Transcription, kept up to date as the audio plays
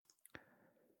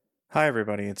Hi,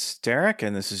 everybody. It's Derek,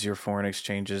 and this is your Foreign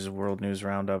Exchanges World News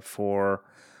Roundup for,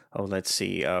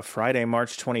 Friday,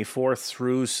 March 24th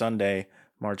through Sunday,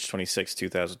 March 26th,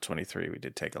 2023. We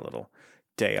did take a little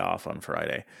day off on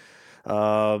Friday.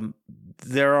 Um,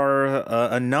 there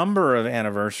are a number of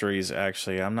anniversaries,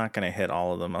 actually. I'm not going to hit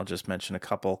all of them. I'll just mention a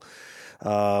couple.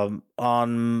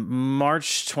 On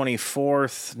March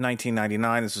 24th,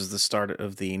 1999, this was the start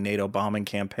of the NATO bombing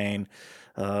campaign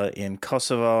in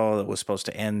Kosovo that was supposed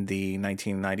to end the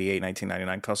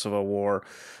 1998-1999 Kosovo War.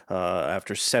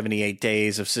 After 78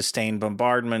 days of sustained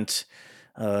bombardment,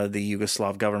 the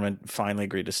Yugoslav government finally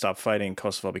agreed to stop fighting.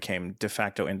 Kosovo became de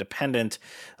facto independent.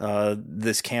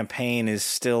 This campaign is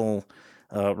still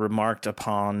remarked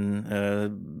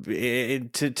upon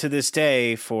to this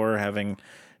day for having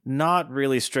not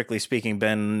really strictly speaking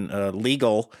been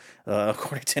legal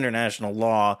according to international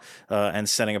law, and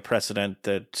setting a precedent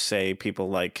that, say, people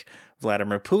like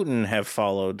Vladimir Putin have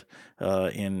followed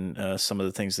in some of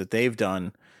the things that they've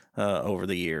done over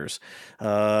the years.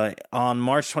 On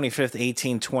March 25th,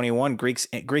 1821,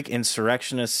 Greek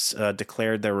insurrectionists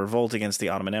declared their revolt against the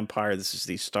Ottoman Empire. This is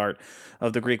the start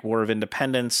of the Greek War of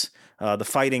Independence. The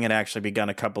fighting had actually begun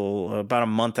about a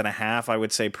month and a half, I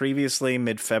would say, previously,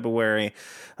 mid-February.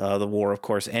 The war, of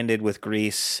course, ended with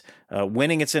Greece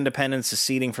winning its independence,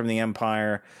 seceding from the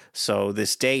empire. So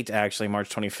this date, actually, March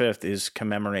 25th, is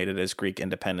commemorated as Greek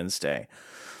Independence Day.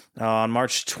 On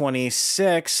March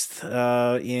 26th,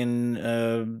 in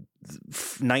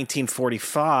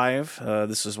 1945,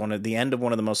 this is the end of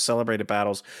one of the most celebrated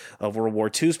battles of World War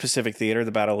II's Pacific Theater,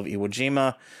 the Battle of Iwo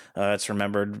Jima. It's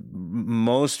remembered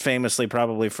most famously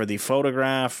probably for the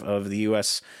photograph of the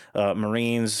U.S.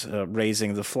 Marines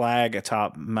raising the flag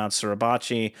atop Mount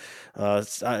Suribachi.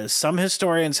 Some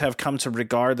historians have come to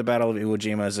regard the Battle of Iwo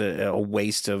Jima as a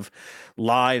waste of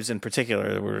lives. In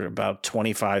particular, there were about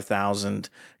 25,000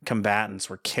 combatants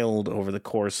were killed over the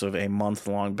course of a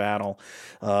month-long battle.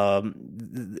 Iwo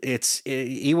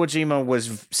Jima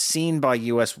was seen by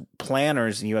U.S.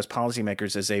 planners and U.S.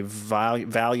 policymakers as a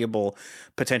valuable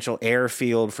potential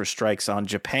airfield for strikes on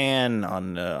Japan,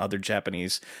 on other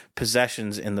Japanese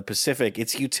possessions in the Pacific.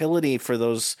 Its utility for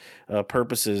those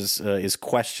purposes is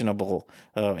questionable,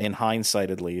 in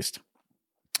hindsight at least.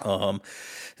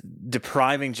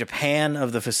 Depriving Japan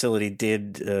of the facility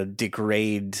did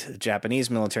degrade Japanese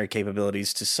military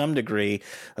capabilities to some degree.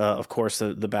 Of course,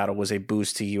 the battle was a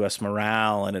boost to U.S.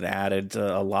 morale, and it added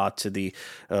a lot to the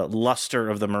luster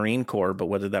of the Marine Corps. But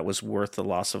whether that was worth the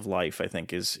loss of life, I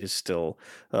think, is still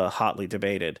hotly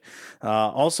debated.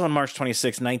 Also on March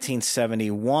 26,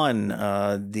 1971,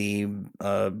 the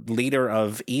leader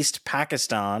of East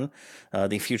Pakistan,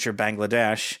 the future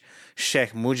Bangladesh,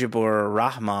 Sheikh Mujibur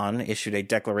Rahman, issued a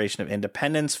declaration of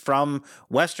independence from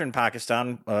Western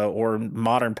Pakistan, or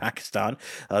modern Pakistan.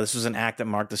 This was an act that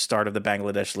marked the start of the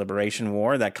Bangladesh Liberation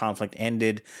War. That conflict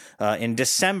ended in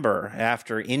December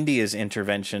after India's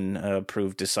intervention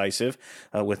proved decisive,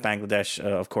 with Bangladesh,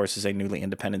 of course, as a newly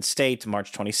independent state.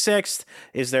 March 26th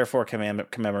is therefore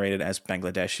commemorated as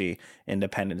Bangladeshi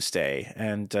Independence Day,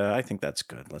 and I think that's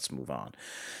good. Let's move on.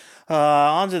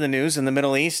 On to the news. In the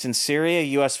Middle East, in Syria,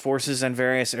 U.S. forces and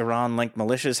various Iran-linked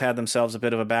militias had themselves a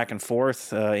bit of a back and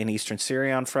forth in eastern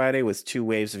Syria on Friday, with 2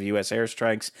 waves of U.S.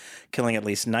 airstrikes killing at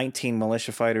least 19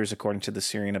 militia fighters, according to the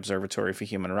Syrian Observatory for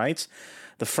Human Rights.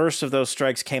 The first of those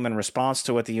strikes came in response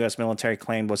to what the U.S. military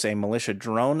claimed was a militia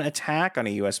drone attack on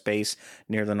a U.S. base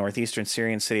near the northeastern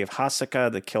Syrian city of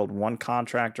Hasaka that killed 1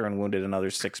 contractor and wounded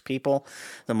another 6 people.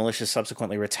 The militia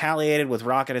subsequently retaliated with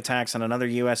rocket attacks on another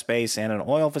U.S. base and an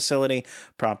oil facility,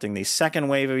 prompting the second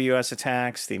wave of U.S.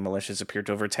 attacks. The militias appeared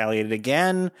to have retaliated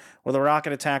again with a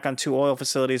rocket attack on 2 oil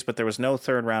facilities, but there was no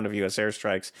third round of U.S.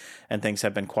 airstrikes, and things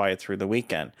have been quiet through the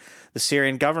weekend. The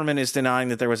Syrian government is denying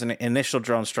that there was an initial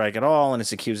drone strike at all, and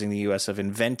is accusing the U.S. of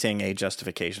inventing a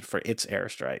justification for its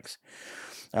airstrikes.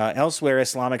 Elsewhere,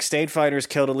 Islamic State fighters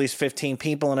killed at least 15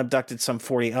 people and abducted some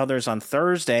 40 others on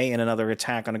Thursday in another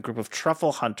attack on a group of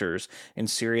truffle hunters in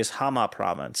Syria's Hama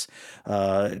province.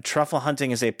 Truffle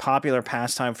hunting is a popular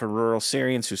pastime for rural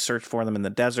Syrians who search for them in the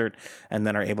desert and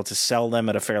then are able to sell them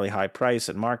at a fairly high price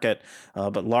at market.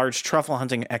 But large truffle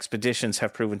hunting expeditions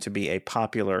have proven to be a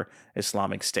popular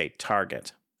Islamic State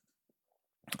target.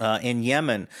 In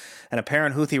Yemen, an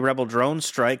apparent Houthi rebel drone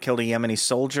strike killed a Yemeni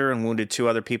soldier and wounded 2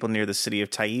 other people near the city of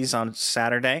Taiz on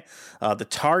Saturday. The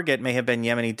target may have been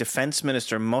Yemeni Defense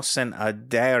Minister Mohsen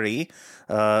Aderi,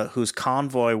 whose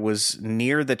convoy was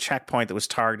near the checkpoint that was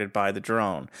targeted by the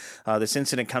drone. This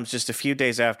incident comes just a few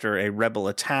days after a rebel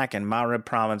attack in Marib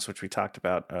province, which we talked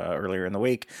about earlier in the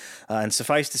week. And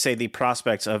suffice to say, the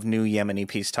prospects of new Yemeni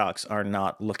peace talks are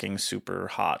not looking super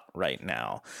hot right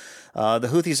now. The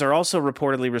Houthis are also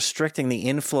reportedly restricting the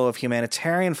inflow of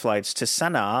humanitarian flights to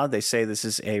Sana'a. They say this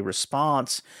is a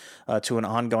response to an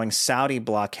ongoing Saudi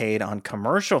blockade on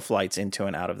commercial flights into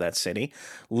and out of that city.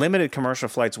 Limited commercial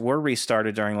flights were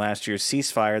restarted during last year's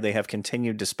ceasefire. They have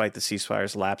continued despite the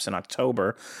ceasefire's lapse in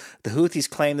October. The Houthis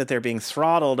claim that they're being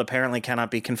throttled, apparently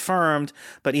cannot be confirmed,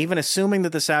 but even assuming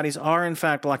that the Saudis are in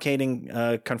fact blockading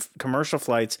commercial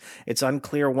flights, it's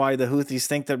unclear why the Houthis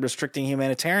think that restricting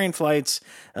humanitarian flights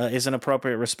is an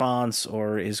appropriate response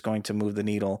or is going to move the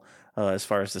needle. As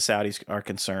far as the Saudis are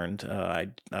concerned, I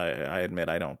admit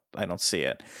I don't see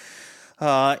it.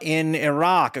 In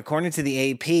Iraq, according to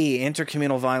the AP,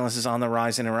 intercommunal violence is on the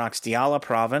rise in Iraq's Diyala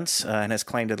province and has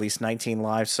claimed at least 19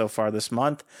 lives so far this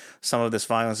month. Some of this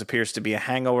violence appears to be a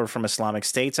hangover from Islamic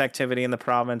State's activity in the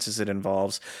province, as it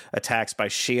involves attacks by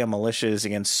Shia militias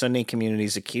against Sunni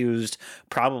communities accused,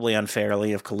 probably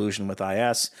unfairly, of collusion with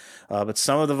IS. But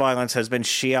some of the violence has been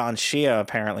Shia on Shia,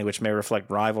 apparently, which may reflect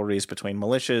rivalries between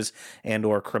militias and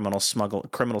or criminal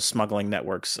smuggling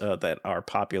networks that are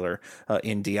popular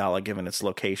in Diyala, given its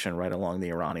location right along the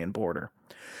Iranian border.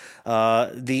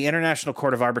 The International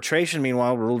Court of Arbitration,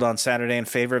 meanwhile, ruled on Saturday in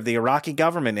favor of the Iraqi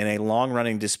government in a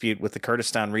long-running dispute with the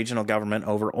Kurdistan regional government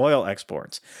over oil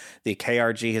exports. The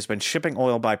KRG has been shipping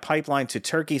oil by pipeline to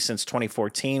Turkey since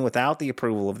 2014 without the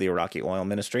approval of the Iraqi oil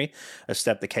ministry, a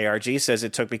step the KRG says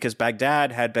it took because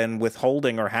Baghdad had been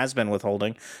withholding or has been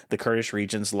withholding the Kurdish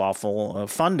region's lawful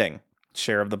funding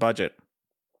share of the budget.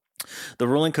 The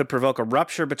ruling could provoke a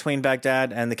rupture between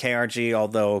Baghdad and the KRG,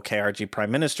 although KRG Prime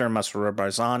Minister Masroor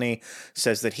Barzani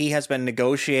says that he has been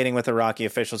negotiating with Iraqi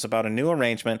officials about a new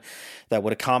arrangement that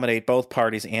would accommodate both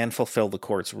parties and fulfill the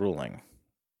court's ruling.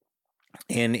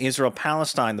 In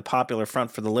Israel-Palestine, the Popular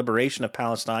Front for the Liberation of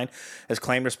Palestine has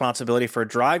claimed responsibility for a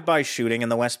drive-by shooting in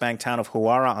the West Bank town of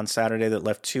Huwara on Saturday that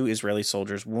left 2 Israeli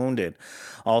soldiers wounded.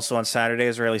 Also on Saturday,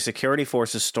 Israeli security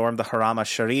forces stormed the Haram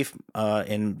al-Sharif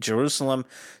in Jerusalem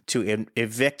to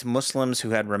evict Muslims who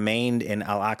had remained in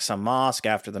Al-Aqsa Mosque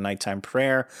after the nighttime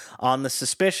prayer on the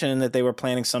suspicion that they were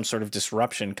planning some sort of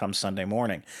disruption come Sunday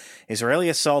morning. Israeli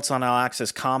assaults on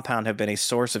Al-Aqsa's compound have been a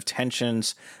source of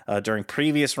tensions during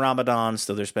previous Ramadans,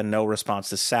 though there's been no response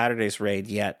to Saturday's raid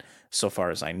yet, so far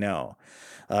as I know.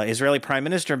 Israeli Prime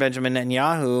Minister Benjamin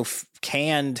Netanyahu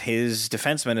canned his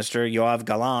defense minister Yoav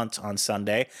Gallant on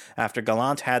Sunday after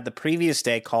Gallant had the previous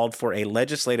day called for a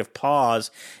legislative pause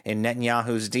in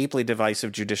Netanyahu's deeply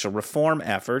divisive judicial reform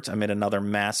efforts amid another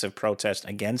massive protest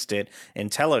against it in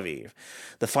Tel Aviv.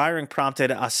 The firing prompted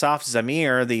Asaf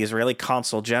Zamir, the Israeli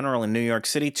consul general in New York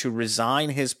City, to resign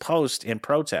his post in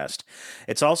protest.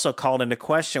 It's also called into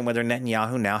question whether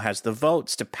Netanyahu now has the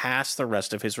votes to pass the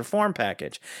rest of his reform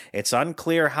package. It's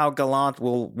unclear how Gallant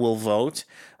will vote,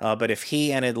 but if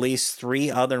he and at least 3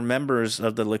 other members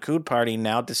of the Likud party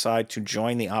now decide to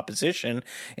join the opposition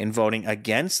in voting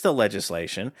against the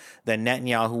legislation, then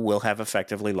Netanyahu will have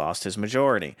effectively lost his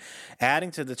majority.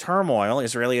 Adding to the turmoil,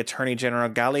 Israeli Attorney General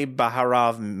Gali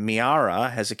Baharav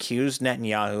Miara has accused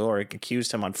Netanyahu, or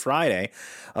accused him on Friday,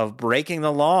 of breaking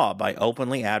the law by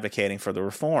openly advocating for the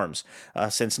reforms.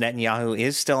 Since Netanyahu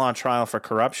is still on trial for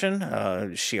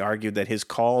corruption, she argued that his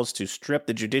calls to strip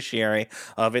the judiciary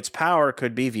of its power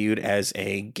could be viewed as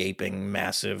a gaping,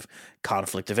 massive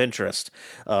conflict of interest.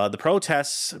 The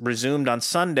protests resumed on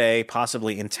Sunday,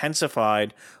 possibly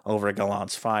intensified over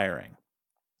Gallant's firing.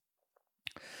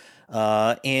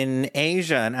 In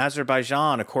Asia and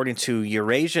Azerbaijan, according to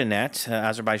EurasiaNet,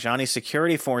 Azerbaijani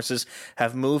security forces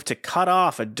have moved to cut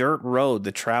off a dirt road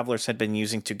the travelers had been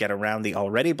using to get around the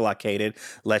already blockaded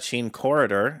Lechin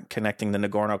corridor connecting the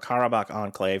Nagorno-Karabakh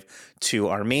enclave to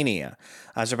Armenia.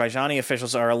 Azerbaijani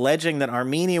officials are alleging that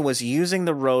Armenia was using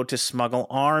the road to smuggle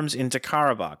arms into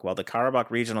Karabakh, while the Karabakh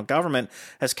regional government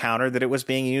has countered that it was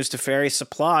being used to ferry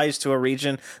supplies to a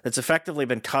region that's effectively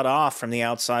been cut off from the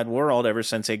outside world ever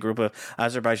since a group of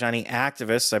Azerbaijani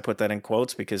activists, I put that in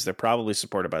quotes because they're probably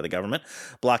supported by the government,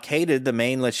 blockaded the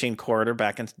main Lechin corridor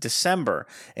back in December.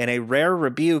 In a rare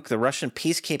rebuke, the Russian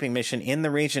peacekeeping mission in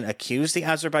the region accused the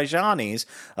Azerbaijanis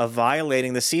of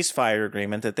violating the ceasefire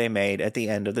agreement that they made at the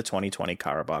end of the 2020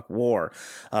 Karabakh War.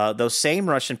 Those same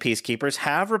Russian peacekeepers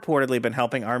have reportedly been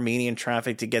helping Armenian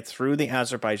traffic to get through the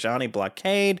Azerbaijani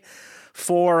blockade,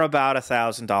 for about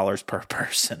 $1,000 per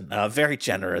person. Very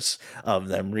generous of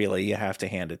them, really. You have to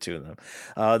hand it to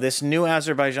them. This new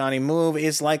Azerbaijani move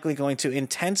is likely going to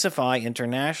intensify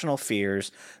international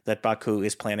fears that Baku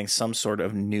is planning some sort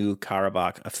of new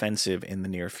Karabakh offensive in the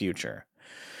near future.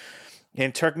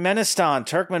 In Turkmenistan,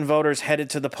 Turkmen voters headed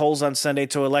to the polls on Sunday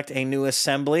to elect a new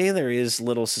assembly. There is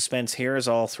little suspense here as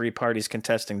all three parties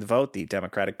contesting the vote, the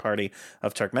Democratic Party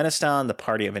of Turkmenistan, the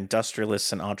Party of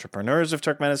Industrialists and Entrepreneurs of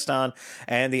Turkmenistan,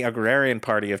 and the Agrarian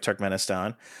Party of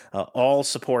Turkmenistan, all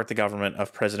support the government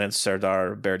of President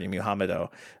Serdar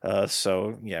Berdimuhamedow.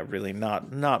 Really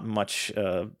not much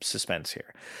suspense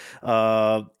here.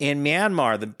 In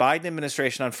Myanmar, the Biden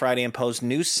administration on Friday imposed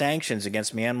new sanctions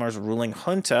against Myanmar's ruling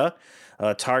junta,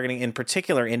 targeting in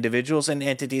particular individuals and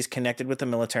entities connected with the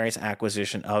military's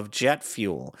acquisition of jet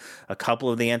fuel. A couple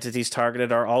of the entities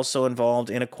targeted are also involved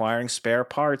in acquiring spare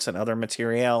parts and other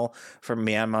materiel for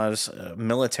Myanmar's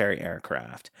military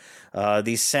aircraft.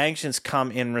 These sanctions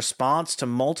come in response to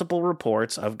multiple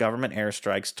reports of government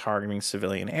airstrikes targeting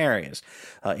civilian areas.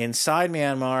 Inside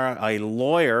Myanmar, a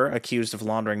lawyer accused of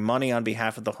laundering money on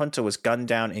behalf of the junta was gunned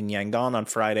down in Yangon on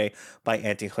Friday by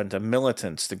anti-junta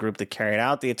militants. The group that carried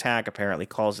out the attack apparently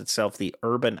calls itself the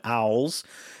Urban Owls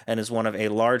and is one of a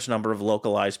large number of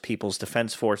localized people's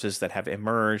defense forces that have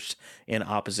emerged in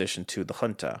opposition to the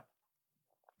junta.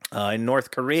 In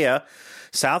North Korea,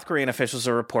 South Korean officials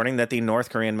are reporting that the North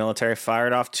Korean military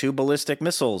fired off 2 ballistic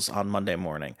missiles on Monday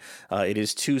morning. It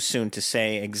is too soon to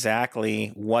say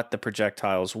exactly what the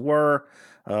projectiles were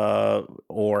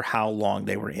or how long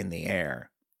they were in the air.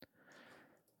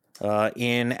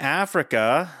 In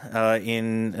Africa,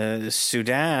 in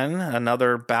Sudan,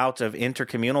 another bout of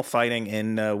intercommunal fighting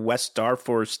in West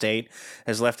Darfur state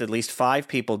has left at least 5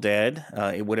 people dead.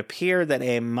 It would appear that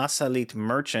a Masalit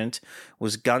merchant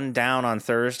was gunned down on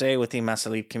Thursday, with the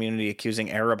Masalit community accusing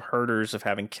Arab herders of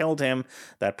having killed him.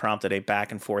 That prompted a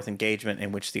back-and-forth engagement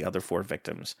in which the other 4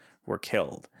 victims were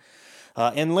killed.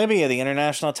 In Libya, the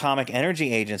International Atomic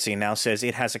Energy Agency now says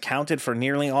it has accounted for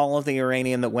nearly all of the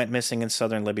uranium that went missing in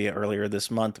southern Libya earlier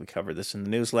this month. We covered this in the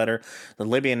newsletter. The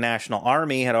Libyan National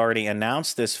Army had already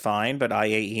announced this find, but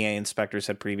IAEA inspectors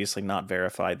had previously not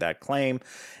verified that claim.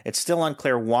 It's still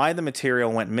unclear why the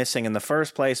material went missing in the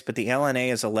first place, but the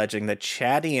LNA is alleging that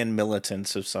Chadian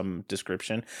militants of some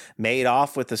description made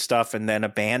off with the stuff and then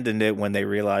abandoned it when they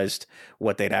realized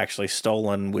what they'd actually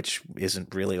stolen, which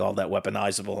isn't really all that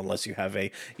weaponizable unless you have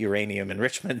a uranium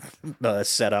enrichment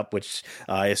setup, which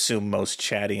I assume most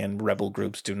Chadian rebel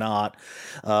groups do not.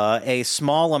 A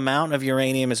small amount of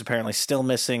uranium is apparently still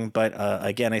missing, but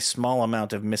again, a small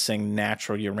amount of missing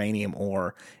natural uranium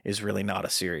ore is really not a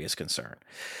serious concern.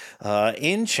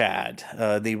 In Chad,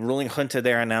 the ruling junta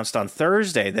there announced on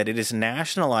Thursday that it is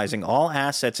nationalizing all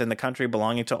assets in the country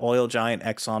belonging to oil giant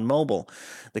ExxonMobil.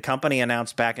 The company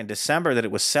announced back in December that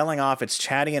it was selling off its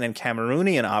Chadian and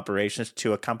Cameroonian operations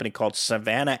to a company called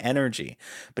Savannah Energy.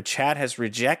 But Chad has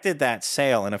rejected that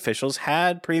sale, and officials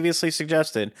had previously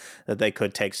suggested that they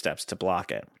could take steps to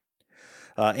block it.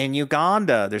 In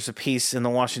Uganda, there's a piece in the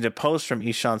Washington Post from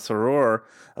Ishan Tharoor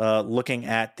looking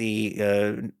at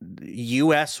the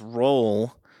U.S.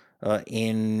 role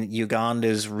in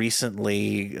Uganda's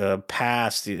recently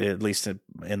passed, at least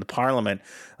in the parliament,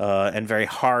 and very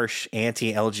harsh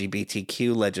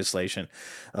anti-LGBTQ legislation.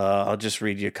 I'll just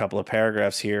read you a couple of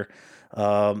paragraphs here.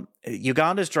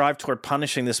 Uganda's drive toward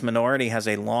punishing this minority has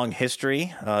a long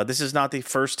history. This is not the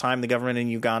first time the government in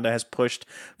Uganda has pushed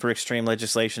for extreme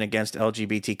legislation against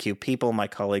LGBTQ people, my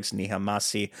colleagues Niha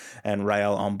Masi and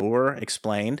Rael Ombur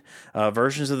explained.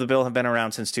 Versions of the bill have been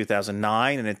around since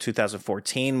 2009, and in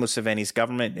 2014,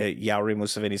 Yoweri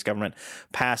Museveni's government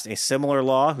passed a similar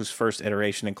law whose first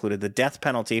iteration included the death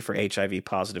penalty for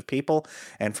HIV-positive people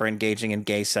and for engaging in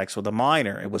gay sex with a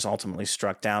minor. It was ultimately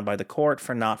struck down by the court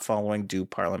for not following due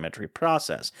parliamentary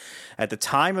process. At the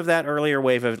time of that earlier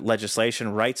wave of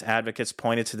legislation, rights advocates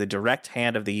pointed to the direct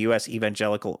hand of the U.S.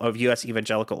 evangelical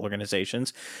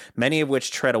organizations, many of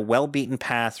which tread a well-beaten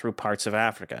path through parts of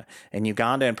Africa. In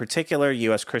Uganda in particular,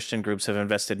 U.S. Christian groups have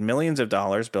invested millions of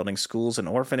dollars building schools and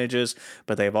orphanages,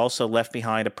 but they've also left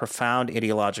behind a profound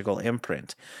ideological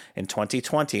imprint. In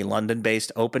 2020,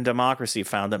 London-based Open Democracy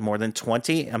found that more than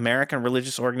 20 American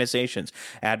religious organizations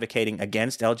advocating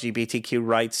against LGBTQ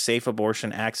rights, safe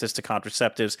abortion, access to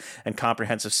contraceptives, and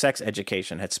comprehensive sex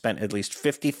education had spent at least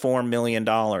 $54 million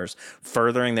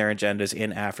furthering their agendas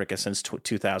in Africa since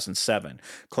 2007.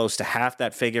 Close to half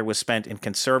that figure was spent in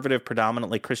conservative,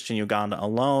 predominantly Christian Uganda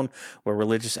alone, where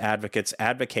religious advocates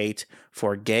advocate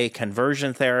for gay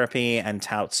conversion therapy and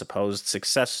tout supposed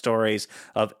success stories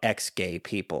of ex-gay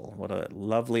people. What a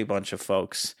lovely bunch of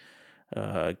folks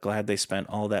Glad they spent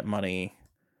all that money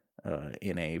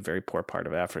in a very poor part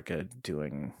of Africa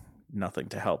doing nothing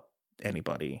to help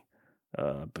anybody,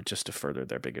 but just to further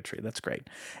their bigotry. That's great.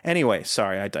 Anyway,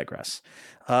 sorry, I digress.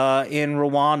 In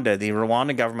Rwanda, the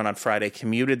Rwandan government on Friday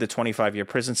commuted the 25-year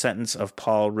prison sentence of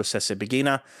Paul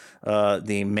Rusesabagina,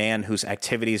 the man whose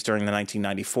activities during the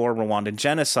 1994 Rwandan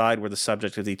genocide were the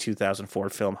subject of the 2004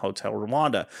 film Hotel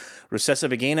Rwanda.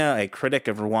 Rusesabagina, a critic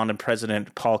of Rwandan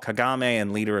President Paul Kagame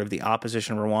and leader of the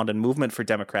opposition Rwandan Movement for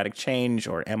Democratic Change,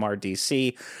 or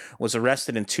MRDC, was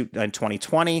arrested in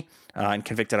 2020 and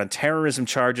convicted on terrorism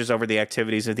charges over the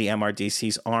activities of the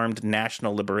MRDC's Armed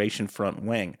National Liberation Front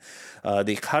wing.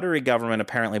 The Qatari government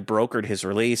apparently brokered his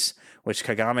release, which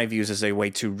Kagame views as a way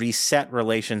to reset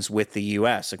relations with the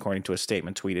U.S., according to a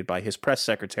statement tweeted by his press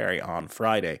secretary on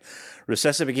Friday.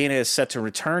 Rusesabagina is set to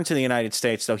return to the United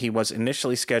States, though he was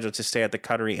initially scheduled to stay at the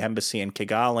Qatari embassy in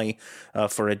Kigali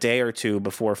for a day or two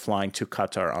before flying to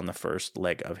Qatar on the first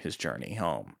leg of his journey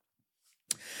home.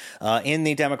 In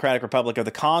the Democratic Republic of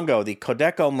the Congo, the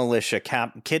Codeco militia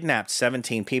kidnapped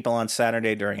 17 people on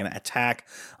Saturday during an attack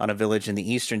on a village in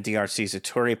the eastern DRC's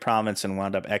Ituri province and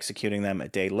wound up executing them a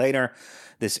day later.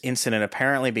 This incident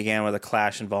apparently began with a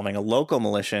clash involving a local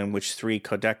militia in which 3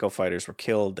 Codeco fighters were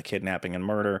killed. The kidnapping and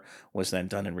murder was then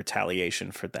done in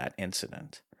retaliation for that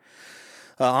incident.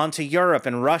 On to Europe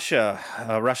and Russia.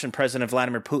 Russian President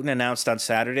Vladimir Putin announced on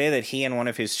Saturday that he and one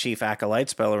of his chief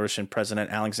acolytes, Belarusian President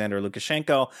Alexander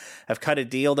Lukashenko, have cut a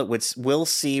deal that will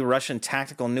see Russian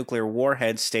tactical nuclear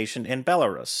warheads stationed in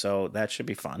Belarus. So that should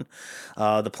be fun.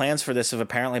 The plans for this have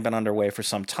apparently been underway for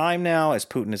some time now, as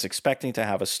Putin is expecting to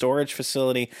have a storage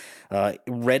facility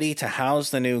ready to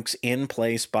house the nukes in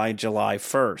place by July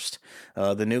 1st.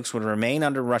 The nukes would remain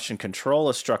under Russian control,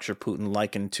 a structure Putin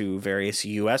likened to various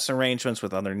U.S. arrangements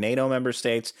with other NATO member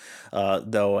states,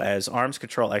 though, as arms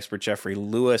control expert Jeffrey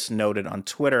Lewis noted on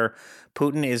Twitter,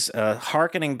 Putin is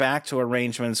hearkening back to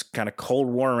arrangements, kind of Cold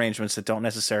War arrangements that don't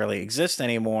necessarily exist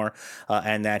anymore,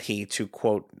 and that he, to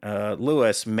quote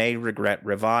Lewis, may regret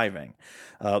reviving.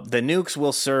 The nukes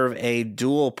will serve a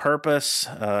dual purpose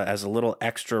as a little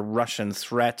extra Russian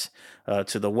threat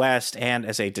to the West and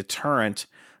as a deterrent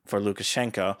for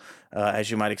Lukashenko.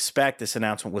 As you might expect, this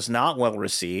announcement was not well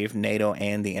received. NATO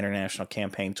and the International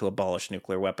Campaign to Abolish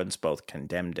Nuclear Weapons both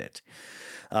condemned it.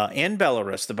 In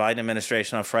Belarus, the Biden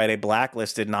administration on Friday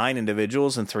blacklisted 9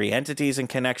 individuals and 3 entities in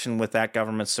connection with that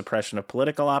government's suppression of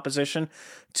political opposition.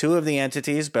 2 of the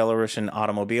entities, Belarusian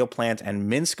Automobile Plant and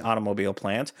Minsk Automobile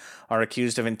Plant, are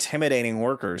accused of intimidating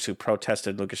workers who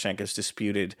protested Lukashenko's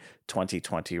disputed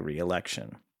 2020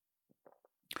 re-election.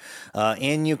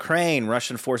 In Ukraine,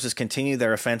 Russian forces continue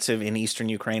their offensive in eastern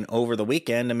Ukraine over the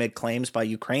weekend amid claims by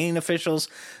Ukrainian officials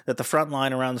that the front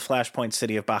line around the flashpoint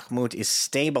city of Bakhmut is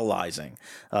stabilizing.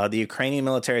 The Ukrainian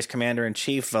military's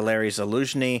commander-in-chief, Valery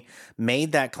Zaluzhny,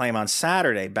 made that claim on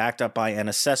Saturday, backed up by an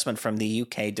assessment from the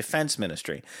UK Defense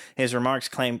Ministry. His remarks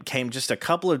came just a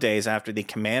couple of days after the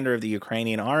commander of the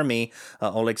Ukrainian army,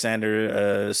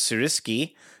 Oleksandr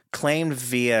Syrsky, claimed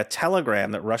via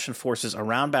telegram that Russian forces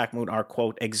around Bakhmut are,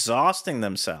 quote, exhausting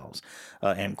themselves,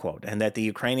 end quote, and that the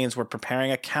Ukrainians were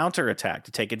preparing a counterattack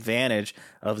to take advantage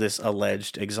of this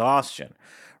alleged exhaustion.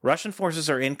 Russian forces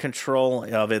are in control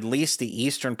of at least the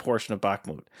eastern portion of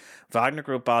Bakhmut. Wagner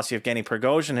Group boss Yevgeny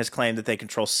Prigozhin has claimed that they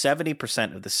control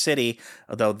 70% of the city,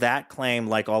 though that claim,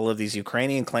 like all of these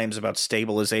Ukrainian claims about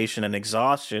stabilization and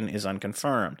exhaustion, is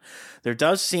unconfirmed. There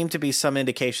does seem to be some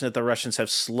indication that the Russians have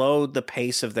slowed the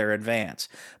pace of their advance,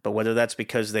 but whether that's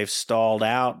because they've stalled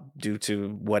out due to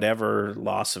whatever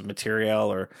loss of material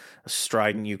or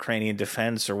strident Ukrainian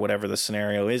defense or whatever the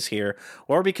scenario is here,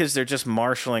 or because they're just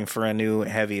marshaling for a new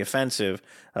heavy offensive,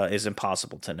 is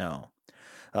impossible to know.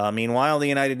 Meanwhile, the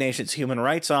United Nations Human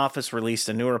Rights Office released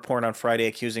a new report on Friday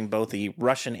accusing both the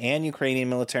Russian and Ukrainian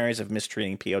militaries of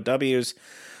mistreating POWs.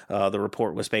 The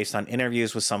report was based on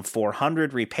interviews with some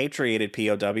 400 repatriated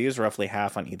POWs, roughly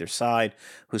half on either side,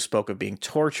 who spoke of being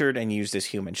tortured and used as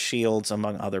human shields,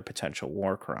 among other potential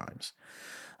war crimes.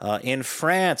 In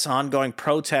France, ongoing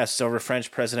protests over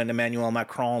French President Emmanuel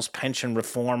Macron's pension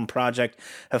reform project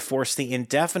have forced the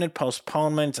indefinite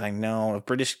postponement, of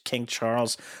British King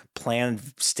Charles'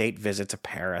 planned state visit to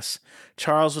Paris.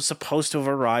 Charles was supposed to have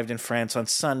arrived in France on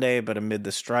Sunday, but amid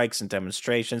the strikes and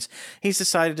demonstrations, he's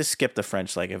decided to skip the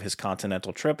French leg of his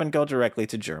continental trip and go directly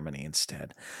to Germany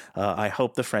instead. I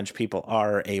hope the French people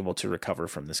are able to recover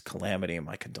from this calamity, and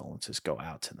my condolences go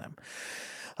out to them.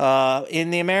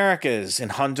 In the Americas, in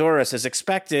Honduras, as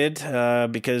expected,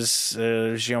 because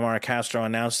Xiomara Castro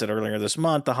announced it earlier this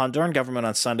month, the Honduran government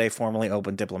on Sunday formally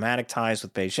opened diplomatic ties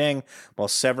with Beijing while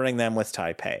severing them with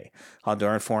Taipei.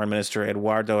 Honduran Foreign Minister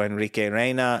Eduardo Enrique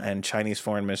Reina and Chinese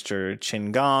Foreign Minister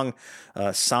Qin Gang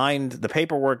signed the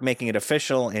paperwork, making it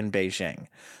official in Beijing.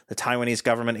 The Taiwanese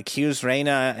government accused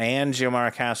Reina and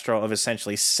Xiomara Castro of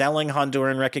essentially selling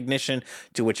Honduran recognition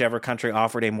to whichever country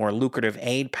offered a more lucrative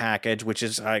aid package, which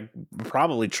is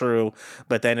probably true,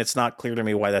 but then it's not clear to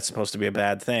me why that's supposed to be a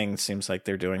bad thing. It seems like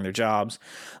they're doing their jobs.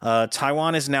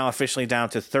 Taiwan is now officially down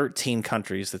to 13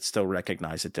 countries that still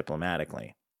recognize it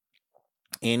diplomatically.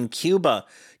 In Cuba,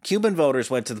 Cuban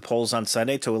voters went to the polls on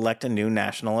Sunday to elect a new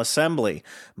National Assembly.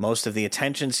 Most of the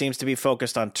attention seems to be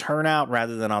focused on turnout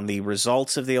rather than on the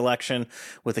results of the election,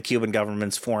 with the Cuban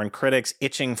government's foreign critics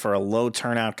itching for a low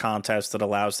turnout contest that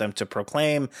allows them to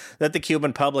proclaim that the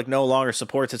Cuban public no longer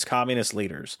supports its communist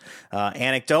leaders.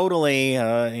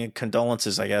 Anecdotally,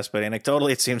 condolences, I guess, but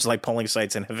anecdotally, it seems like polling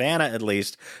sites in Havana, at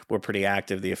least, were pretty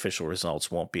active. The official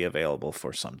results won't be available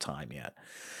for some time yet.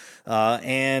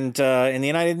 In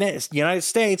the United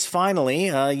States,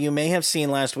 finally, you may have seen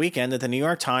last weekend that the New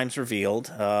York Times revealed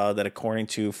that according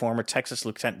to former Texas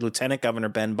Lieutenant Governor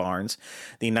Ben Barnes,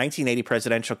 the 1980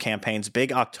 presidential campaign's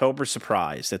big October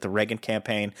surprise that the Reagan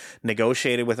campaign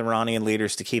negotiated with Iranian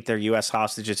leaders to keep their U.S.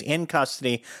 hostages in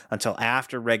custody until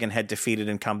after Reagan had defeated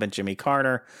incumbent Jimmy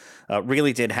Carter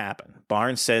really did happen.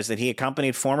 Barnes says that he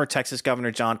accompanied former Texas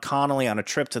Governor John Connally on a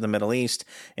trip to the Middle East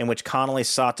in which Connally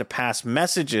sought to pass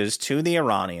messages to the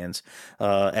Iranians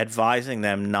advising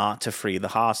them not to free the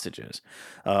hostages.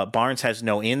 Barnes has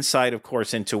no insight, of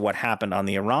course, into what happened on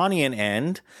the Iranian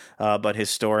end, but his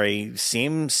story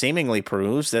seemingly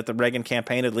proves that the Reagan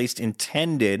campaign at least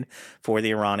intended for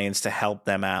the Iranians to help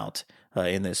them out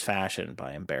in this fashion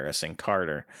by embarrassing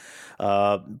Carter.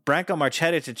 Branko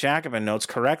Marchetti to Jacobin notes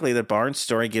correctly that Barnes'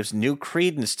 story gives new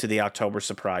credence to the October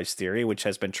surprise theory, which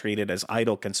has been treated as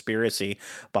idle conspiracy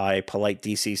by polite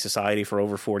DC society for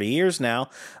over 40 years now.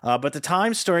 But the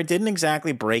Times story didn't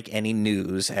exactly break any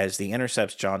news, as The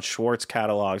Intercept's John Schwartz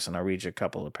catalogs, and I'll read you a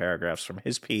couple of paragraphs from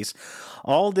his piece.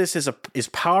 All this is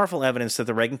powerful evidence that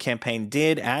the Reagan campaign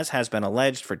did, as has been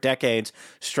alleged for decades,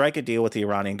 strike a deal with the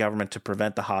Iranian government to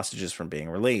prevent the hostages from being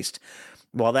released.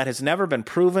 While that has never been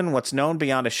proven, what's known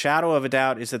beyond a shadow of a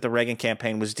doubt is that the Reagan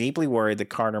campaign was deeply worried that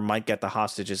Carter might get the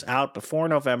hostages out before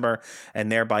November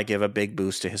and thereby give a big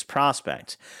boost to his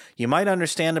prospects. You might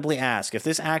understandably ask, if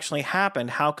this actually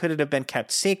happened, how could it have been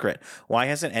kept secret? Why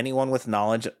hasn't anyone with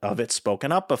knowledge of it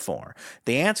spoken up before?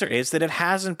 The answer is that it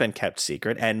hasn't been kept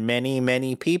secret, and many,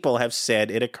 many people have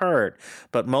said it occurred.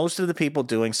 But most of the people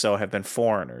doing so have been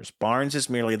foreigners. Barnes is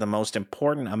merely the most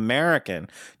important American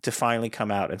to finally come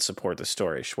out and support the story.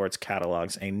 Schwartz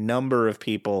catalogs a number of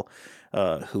people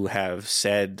who have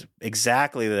said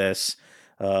exactly this,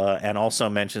 and also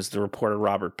mentions the reporter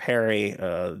Robert Perry,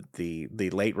 the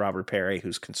late Robert Perry,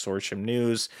 whose Consortium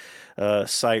News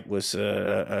site was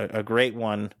a great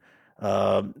one,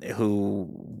 who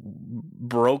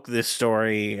broke this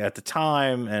story at the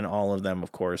time, and all of them,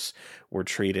 of course, were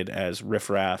treated as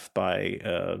riffraff by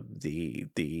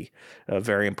the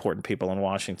very important people in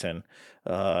Washington,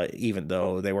 even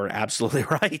though they were absolutely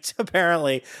right,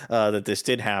 apparently, that this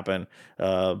did happen.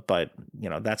 But,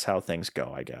 that's how things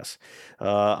go, I guess.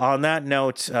 On that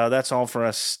note, that's all for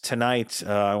us tonight.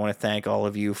 I want to thank all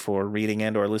of you for reading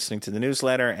and or listening to the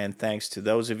newsletter, and thanks to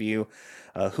those of you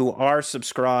who are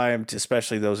subscribed,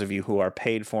 especially those of you who are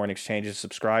paid foreign exchanges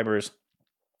subscribers.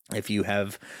 If you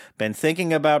have been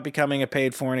thinking about becoming a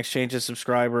paid foreign exchanges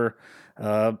subscriber,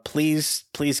 please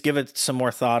give it some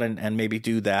more thought and maybe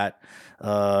do that.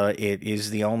 It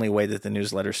is the only way that the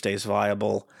newsletter stays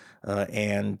viable.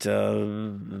 And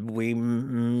we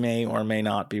may or may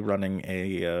not be running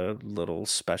a little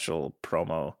special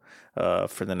promo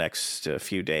for the next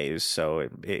few days. So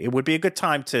it would be a good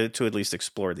time to at least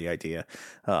explore the idea.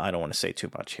 I don't want to say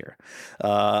too much here.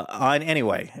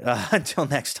 Anyway, until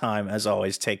next time, as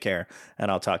always, take care, and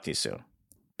I'll talk to you soon.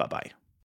 Bye-bye.